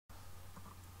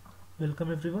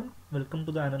Welcome everyone. Welcome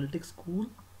to the Analytics School.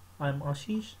 I am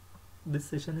Ashish. This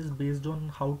session is based on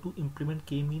how to implement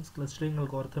k-means clustering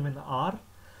algorithm in R.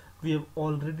 We have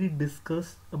already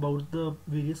discussed about the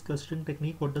various clustering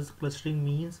technique, what does clustering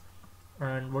means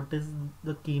and what is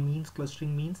the k-means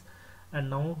clustering means, and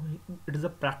now it is a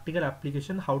practical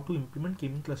application how to implement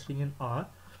k-means clustering in R.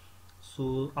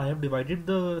 So I have divided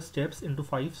the steps into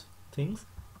 5 things.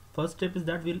 First step is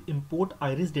that we'll import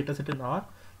iris dataset in R.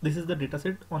 This is the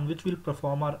dataset on which we'll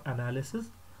perform our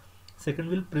analysis. Second,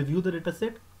 we'll preview the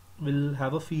dataset. We'll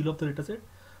have a feel of the dataset.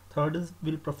 Third is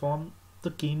we'll perform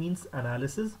the k-means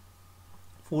analysis.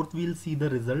 Fourth, we'll see the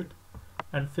result.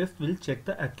 And fifth, we'll check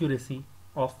the accuracy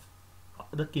of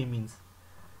the k-means.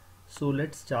 So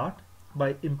let's start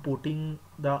by importing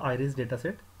the iris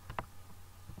dataset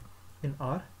in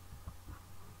R.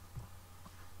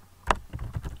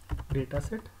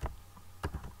 Dataset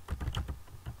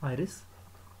iris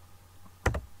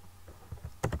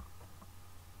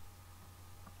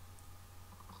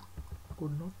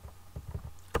could not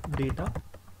data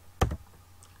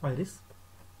iris.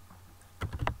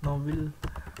 Now we'll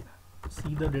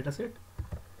see the dataset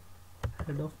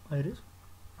head of iris.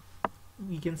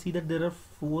 We can see that there are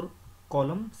 4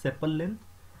 columns: sepal length,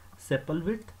 sepal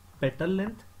width, petal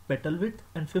width,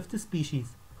 and fifth is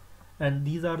species. And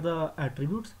these are the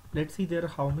attributes. Let's see there are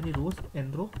how many rows.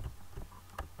 N row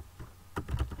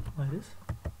iris.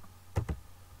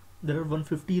 There are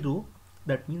 150 row.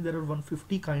 That means there are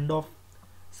 150 kind of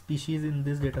species in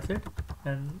this dataset.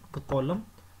 And the column,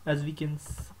 as we can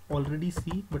already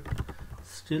see, but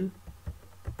still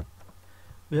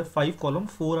we have 5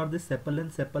 columns. 4 are the sepal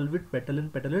length, sepal width, petal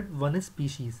width. 1 is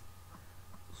species.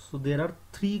 So there are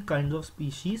 3 kinds of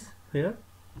species here.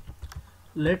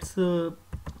 Let's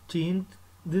change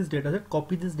this dataset,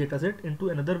 copy this dataset into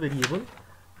another variable,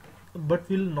 but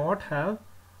we'll not have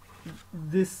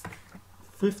this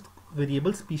 5th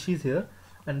variable species here,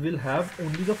 and we'll have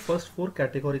only the first 4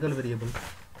 categorical variable.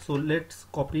 So let's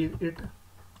copy it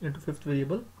into 5th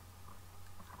variable.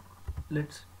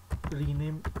 Let's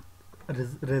rename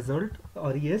result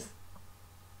res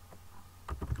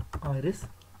iris.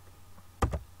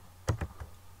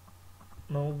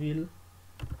 Now we'll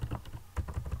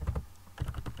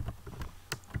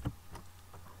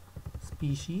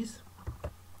species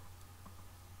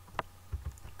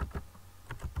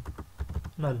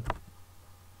null.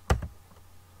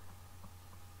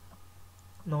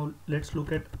 Now let's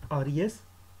look at res.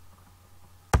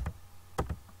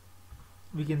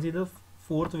 We can see the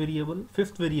 5th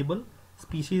variable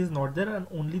species is not there, and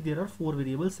only there are 4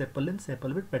 variables: sepal length,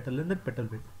 sepal width, petal length, and petal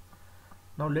width.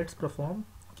 Now let's perform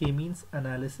k-means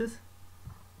analysis.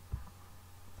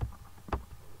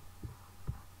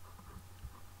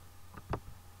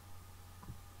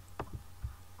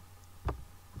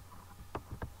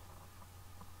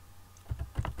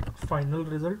 Final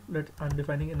result. I'm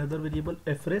defining another variable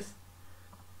fres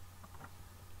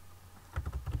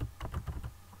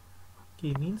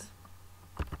k-means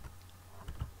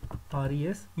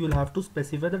res. You will have to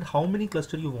specify that how many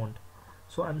cluster you want.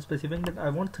 So I'm specifying that I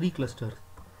want 3 clusters.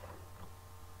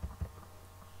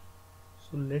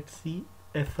 So let's see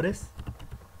fres.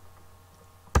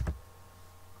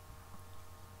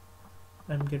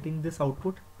 I'm getting this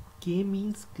output. K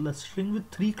means clustering with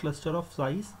 3 cluster of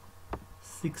size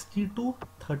 62,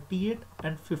 38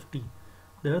 and 50.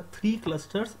 There are 3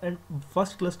 clusters, and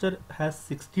first cluster has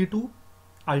 62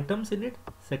 items in it,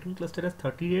 second cluster has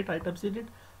 38 items in it,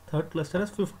 third cluster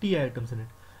has 50 items in it.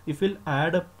 If we'll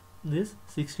add up this,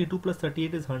 62 plus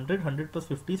 38 is 100, 100 plus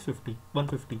 50 is 50,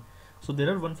 150. So there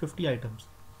are 150 items.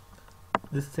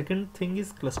 The second thing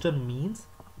is cluster means.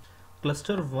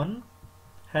 Cluster 1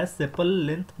 has sepal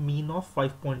length mean of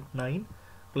 5.9,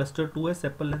 cluster 2 has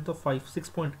sepal length of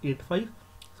 6.85,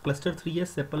 cluster 3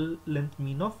 has sepal length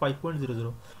mean of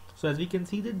 5.00. So as we can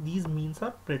see that these means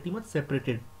are pretty much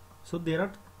separated. So there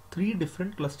are 3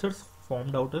 different clusters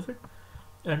formed out of it,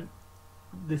 and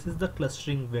this is the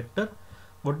clustering vector.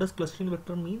 What does clustering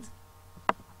vector means?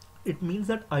 It means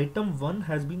that item 1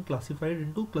 has been classified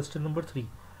into cluster number 3,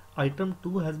 item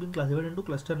 2 has been classified into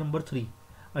cluster number 3,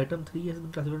 item 3 has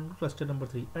been classified into cluster number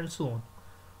 3, and so on.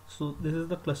 So this is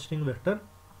the clustering vector.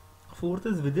 Fourth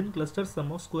is within cluster,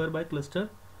 sum of square by cluster.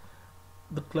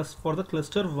 For the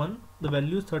cluster 1 the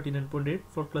value is 39.8,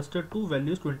 for cluster 2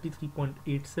 value is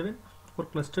 23.87, for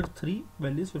cluster 3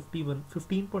 value is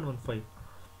 15.15.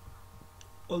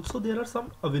 Also there are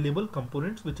some available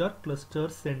components which are cluster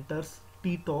centers,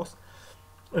 total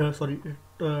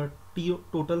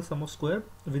sum of square,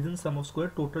 within sum of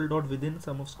square, total dot within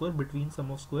sum of square, between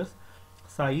sum of squares,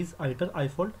 size, iter,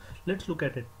 iFold. Let's look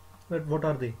at it. What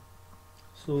are they?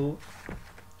 So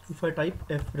if I type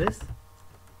fres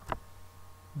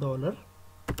dollar,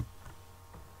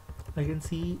 I can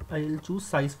see I'll choose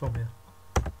size from here.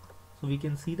 So we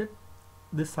can see that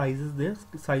this size is there,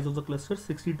 size of the cluster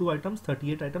 62 items,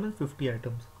 38 items and 50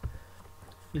 items.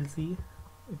 We'll see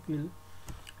if we'll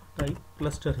type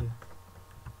cluster here,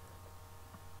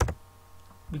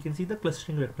 we can see the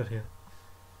clustering vector here.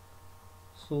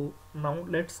 So now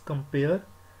let's compare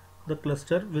the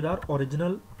cluster with our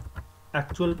original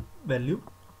actual value.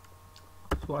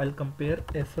 So I'll compare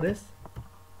fres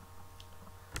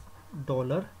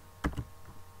dollar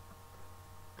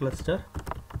cluster,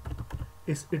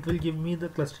 it will give me the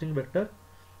clustering vector,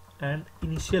 and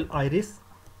initial iris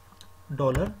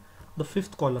dollar, the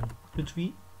fifth column which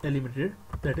we eliminated,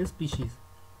 that is species.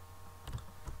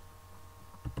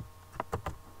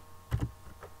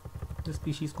 The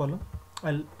species column,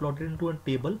 I'll plot it into a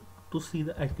table to see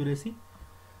the accuracy.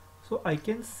 So I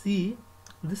can see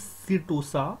this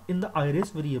Setosa in the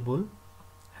iris variable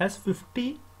has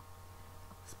 50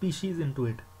 species into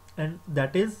it, and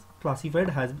that is classified,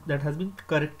 that has been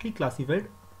correctly classified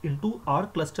into our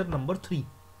cluster number 3.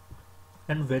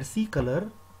 And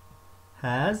versicolor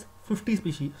has 50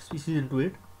 species into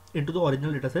it, into the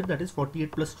original dataset, that is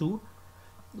 48 plus 2.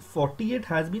 48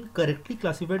 has been correctly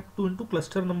classified into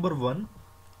cluster number 1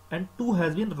 and 2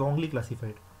 has been wrongly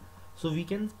classified. So we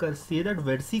can say that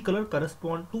versicolor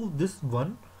correspond to this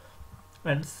 1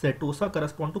 and Setosa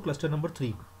correspond to cluster number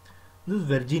 3. This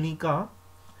Virginica,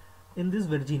 in this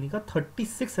Virginica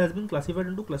 36 has been classified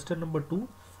into cluster number 2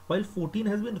 while 14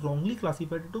 has been wrongly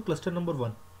classified into cluster number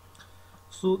 1.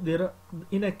 So there are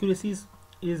inaccuracies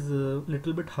is a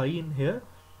little bit high in here.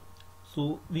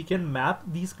 So we can map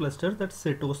these clusters, that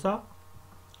Setosa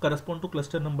correspond to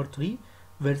cluster number 3,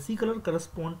 versicolor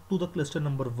correspond to the cluster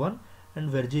number 1 and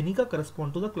Virginica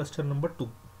correspond to the cluster number 2.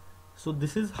 So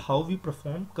this is how we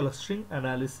perform clustering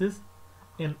analysis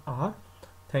in R.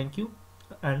 Thank you,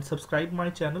 and subscribe my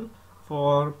channel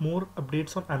for more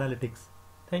updates on analytics.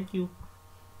 Thank you.